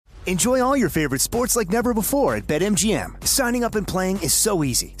Enjoy all your favorite sports like never before at BetMGM. Signing up and playing is so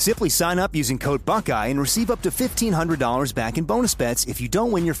easy. Simply sign up using code Buckeye and receive up to $1,500 back in bonus bets if you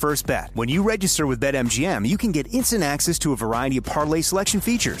don't win your first bet. When you register with BetMGM, you can get instant access to a variety of parlay selection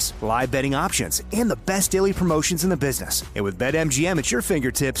features, live betting options, and the best daily promotions in the business. And with BetMGM at your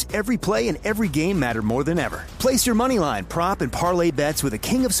fingertips, every play and every game matter more than ever. Place your moneyline, prop, and parlay bets with the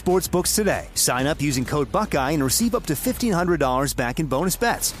king of sportsbooks today. Sign up using code Buckeye and receive up to $1,500 back in bonus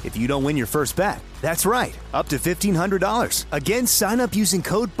bets if you don't win your first bet. That's right, up to $1,500. Again, sign up using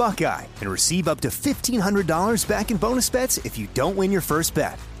code Buckeye and receive up to $1,500 back in bonus bets if you don't win your first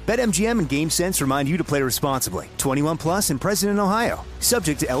bet. BetMGM and GameSense remind you to play responsibly. 21 plus and present in Ohio.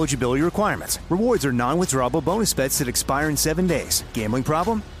 Subject to eligibility requirements. Rewards are non-withdrawable bonus bets that expire in 7 days. Gambling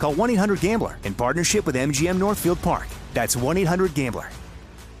problem? Call 1-800-GAMBLER in partnership with MGM Northfield Park. That's 1-800-GAMBLER.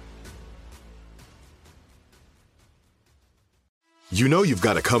 You know you've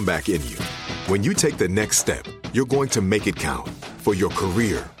got a comeback in you. When you take the next step, you're going to make it count. For your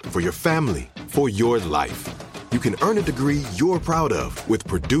career, for your family, for your life. You can earn a degree you're proud of with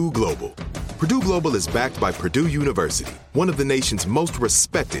Purdue Global. Purdue Global is backed by Purdue University, one of the nation's most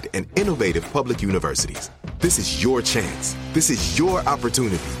respected and innovative public universities. This is your chance. This is your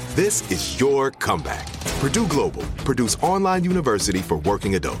opportunity. This is your comeback. Purdue Global, Purdue's online university for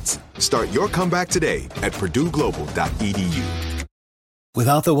working adults. Start your comeback today at purdueglobal.edu.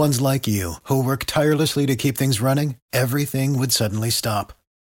 Without the ones like you, who work tirelessly to keep things running, everything would suddenly stop.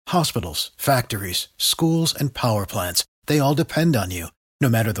 Hospitals, factories, schools, and power plants, they all depend on you. No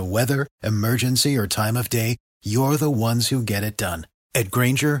matter the weather, emergency, or time of day, you're the ones who get it done. At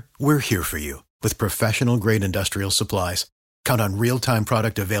Grainger, we're here for you with professional-grade industrial supplies. Count on real-time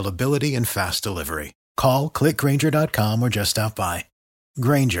product availability and fast delivery. Call, click Grainger.com, or just stop by.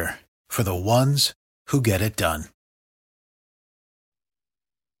 Grainger, for the ones who get it done.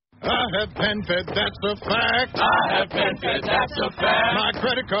 I have PenFed, that's a fact. I have PenFed, that's a fact. My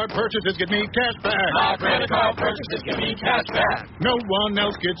credit card purchases give me cash back. My credit card purchases give me cash back. No one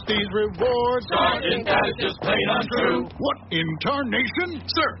else gets these rewards. I think that is just plain untrue. What in tarnation?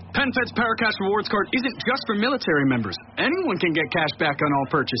 Sir, PenFed's Paracash Rewards Card isn't just for military members. Anyone can get cash back on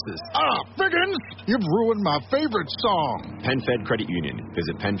all purchases. Ah, Figgins, you've ruined my favorite song. PenFed Credit Union.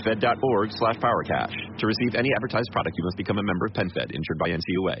 Visit PenFed.org/PowerCash. To receive any advertised product, you must become a member of PenFed, insured by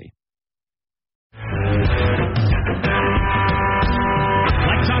NCUA. Like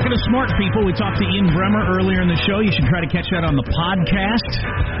talking to smart people. We talked to Ian Bremmer earlier in the show. You should try to catch that on the podcast.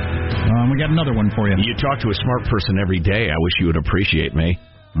 We got another one for you. You talk to a smart person every day. I wish you would appreciate me.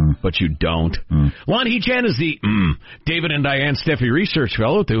 But you don't. Lon He-Chan is the David and Diane Steffi Research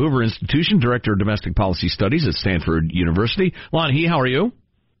Fellow at the Hoover Institution, Director of Domestic Policy Studies at Stanford University. Lon He, how are you?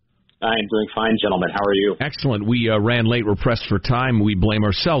 I'm doing fine, gentlemen. How are you? Excellent. We ran late. We're pressed for time. We blame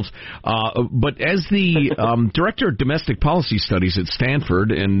ourselves. But as the Director of Domestic Policy Studies at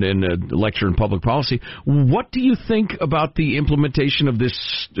Stanford and a lecturer in public policy, what do you think about the implementation of this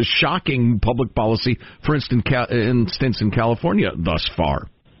shocking public policy, for instance, in California thus far?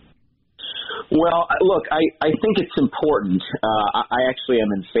 Well, look, I think it's important. I actually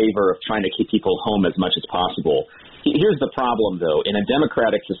am in favor of trying to keep people home as much as possible. Here's the problem, though. In a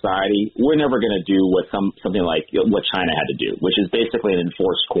democratic society, we're never going to do something like what China had to do, which is basically an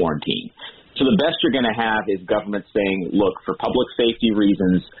enforced quarantine. So the best you're going to have is government saying, look, for public safety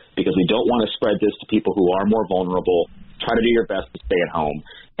reasons, because we don't want to spread this to people who are more vulnerable, try to do your best to stay at home.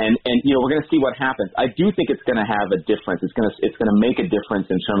 And we're going to see what happens. I do think it's going to have a difference. It's going to make a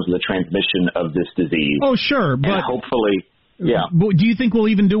difference in terms of the transmission of this disease. Oh, sure, but and hopefully. Yeah. But do you think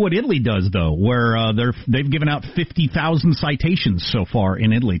we'll even do what Italy does, though, where they've given out 50,000 citations so far in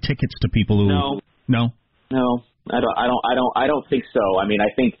Italy, tickets to people who? No, I don't think so. I mean,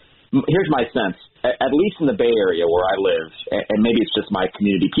 I think here's my sense. At least in the Bay Area where I live, and maybe it's just my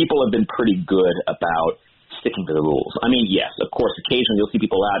community, people have been pretty good about sticking to the rules. I mean, yes, of course, occasionally you'll see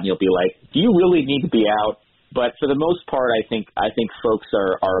people out and you'll be like, do you really need to be out? But for the most part, I think folks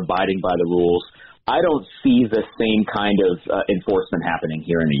are abiding by the rules. I don't see the same kind of enforcement happening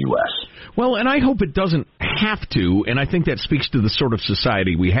here in the U.S. Well, and I hope it doesn't have to, and I think that speaks to the sort of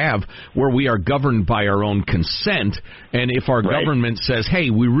society we have where we are governed by our own consent, and if our government says, hey,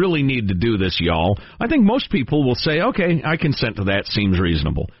 we really need to do this, y'all, I think most people will say, okay, I consent to that, seems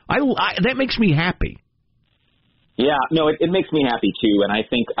reasonable. That makes me happy. Yeah, no, it makes me happy, too, and I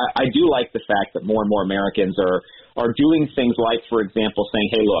think I do like the fact that more and more Americans are doing things like, for example, saying,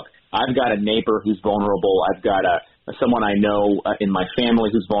 hey, look, I've got a neighbor who's vulnerable. I've got someone I know in my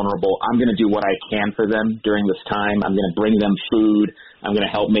family who's vulnerable. I'm going to do what I can for them during this time. I'm going to bring them food. I'm going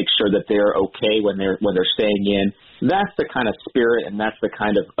to help make sure that they're okay when they're staying in. That's the kind of spirit and that's the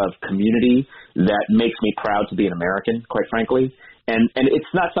kind of community that makes me proud to be an American, quite frankly. And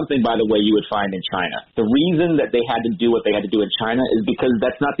it's not something, by the way, you would find in China. The reason that they had to do what they had to do in China is because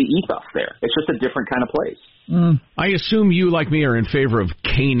that's not the ethos there. It's just a different kind of place. I assume you, like me, are in favor of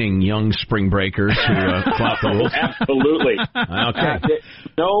caning young spring breakers who flout the rules. Absolutely. Okay.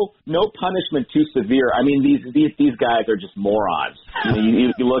 No punishment too severe. I mean, these guys are just morons.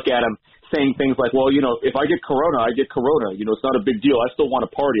 You look at them saying things like, well, if I get Corona, I get Corona. It's not a big deal. I still want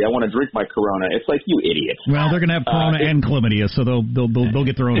to party. I want to drink my Corona. It's like, you idiots. Well, they're going to have Corona and chlamydia, so they'll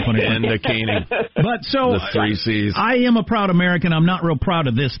get their own punishment. And the caning. But so the 3 C's. I am a proud American. I'm not real proud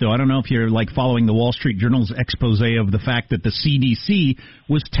of this, though. I don't know if you're following the Wall Street Journal's expose of the fact that the CDC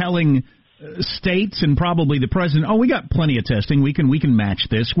was telling states and probably the president, we got plenty of testing. We can match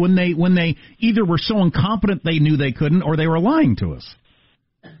this when they either were so incompetent they knew they couldn't, or they were lying to us.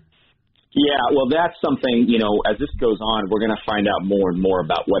 Yeah, well, that's something, as this goes on, we're going to find out more and more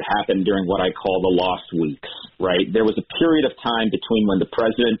about what happened during what I call the lost weeks, right? There was a period of time between when the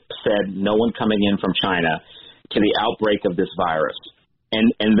president said no one coming in from China to the outbreak of this virus.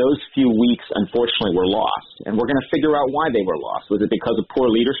 And those few weeks, unfortunately, were lost. And we're going to figure out why they were lost. Was it because of poor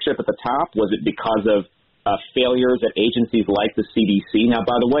leadership at the top? Was it because of failures at agencies like the CDC? Now,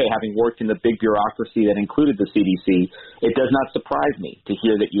 by the way, having worked in the big bureaucracy that included the CDC, it does not surprise me to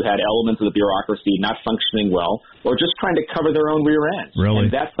hear that you had elements of the bureaucracy not functioning well or just trying to cover their own rear ends. Really?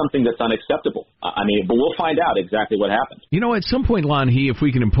 And that's something that's unacceptable. But we'll find out exactly what happened. At some point, Lon He, if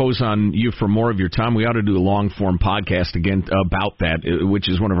we can impose on you for more of your time, we ought to do a long-form podcast again about that, which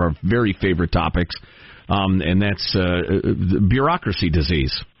is one of our very favorite topics, and that's the bureaucracy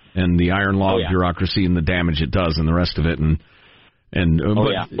disease. And the iron law of bureaucracy and the damage it does and the rest of it. Would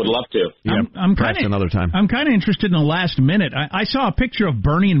love to. Yeah, I'm perhaps another time. I'm kind of interested in the last minute. I saw a picture of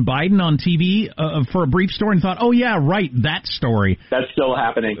Bernie and Biden on TV for a brief story and thought, oh, yeah, right, that story. That's still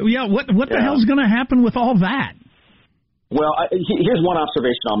happening. Yeah, what the hell's going to happen with all that? Well, here's one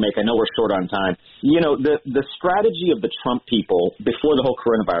observation I'll make. I know we're short on time. The strategy of the Trump people before the whole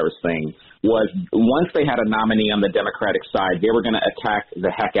coronavirus thing was once they had a nominee on the Democratic side, they were going to attack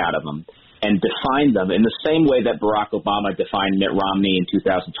the heck out of them and define them in the same way that Barack Obama defined Mitt Romney in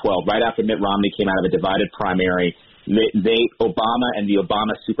 2012. Right after Mitt Romney came out of a divided primary, Obama and the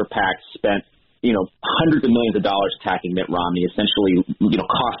Obama super PAC spent hundreds of millions of dollars attacking Mitt Romney, essentially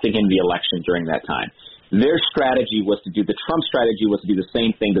costing him the election during that time. Their strategy was to do the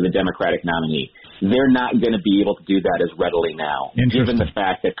same thing to the Democratic nominee. They're not going to be able to do that as readily now, given the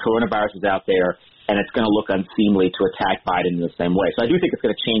fact that coronavirus is out there and it's going to look unseemly to attack Biden in the same way. So I do think it's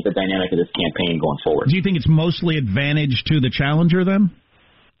going to change the dynamic of this campaign going forward. Do you think it's mostly advantage to the challenger then?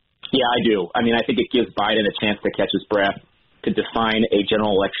 Yeah, I do. I think it gives Biden a chance to catch his breath, to define a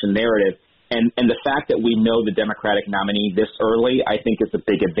general election narrative. And the fact that we know the Democratic nominee this early, I think is a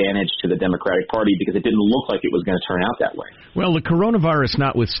big advantage to the Democratic Party because it didn't look like it was going to turn out that way. Well, the coronavirus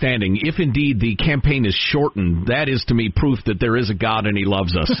notwithstanding, if indeed the campaign is shortened, that is to me proof that there is a God and he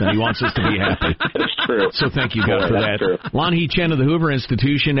loves us and he wants us to be happy. That's true. So thank you, God, for that. True. Lon He Chen of the Hoover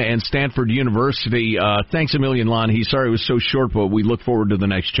Institution and Stanford University. Thanks a million, Lon He. Sorry it was so short, but we look forward to the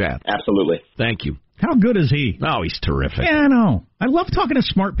next chat. Absolutely. Thank you. How good is he? Oh, he's terrific. Yeah, I know. I love talking to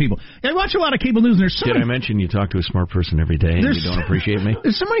smart people. I watch a lot of cable news, and there's so Did I mention you talk to a smart person every day and you don't appreciate me?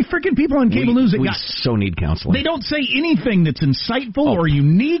 There's so many freaking people on cable news that we so need counseling. They don't say anything that's insightful or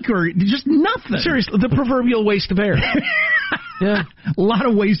unique or just nothing. Seriously, the proverbial waste of air. Yeah. A lot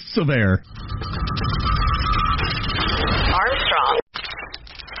of wastes of air. Armstrong.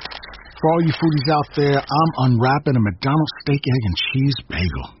 For all you foodies out there, I'm unwrapping a McDonald's steak, egg, and cheese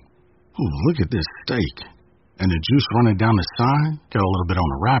bagel. Ooh, look at this steak. And the juice running down the side. Got a little bit on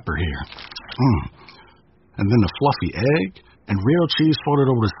the wrapper here. And then the fluffy egg and real cheese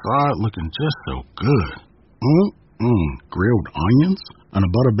folded over the side looking just so good. Grilled onions and a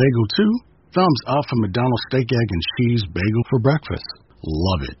butter bagel too. Thumbs up for McDonald's steak, egg, and cheese bagel for breakfast.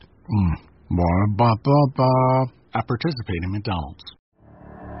 Love it. I participate in McDonald's.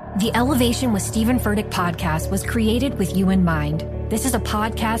 The Elevation with Stephen Furtick podcast was created with you in mind. This is a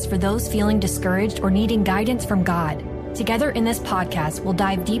podcast for those feeling discouraged or needing guidance from God. Together in this podcast, we'll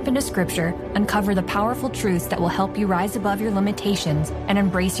dive deep into Scripture, uncover the powerful truths that will help you rise above your limitations and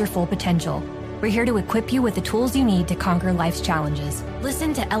embrace your full potential. We're here to equip you with the tools you need to conquer life's challenges.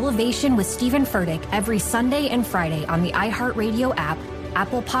 Listen to Elevation with Stephen Furtick every Sunday and Friday on the iHeartRadio app,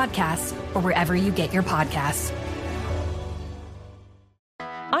 Apple Podcasts, or wherever you get your podcasts.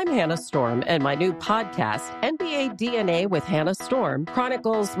 I'm Hannah Storm, and my new podcast, NBA DNA with Hannah Storm,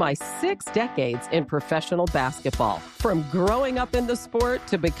 chronicles my 6 decades in professional basketball. From growing up in the sport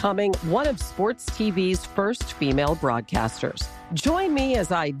to becoming one of sports TV's first female broadcasters. Join me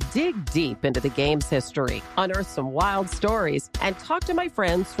as I dig deep into the game's history, unearth some wild stories, and talk to my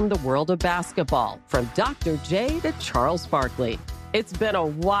friends from the world of basketball, from Dr. J to Charles Barkley. It's been a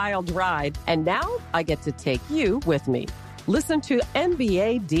wild ride, and now I get to take you with me. Listen to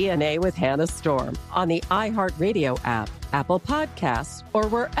NBA DNA with Hannah Storm on the iHeartRadio app, Apple Podcasts, or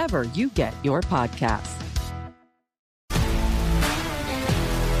wherever you get your podcasts.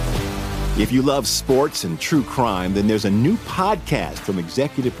 If you love sports and true crime, then there's a new podcast from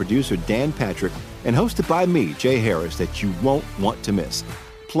executive producer Dan Patrick and hosted by me, Jay Harris, that you won't want to miss.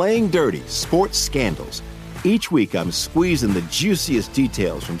 Playing Dirty: Sports Scandals. Each week, I'm squeezing the juiciest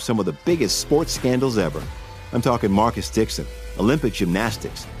details from some of the biggest sports scandals ever. I'm talking Marcus Dixon, Olympic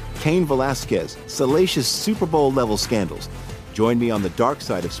gymnastics, Cain Velasquez, salacious Super Bowl-level scandals. Join me on the dark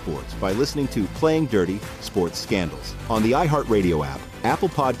side of sports by listening to Playing Dirty: Sports Scandals on the iHeartRadio app, Apple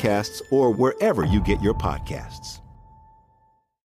Podcasts, or wherever you get your podcasts.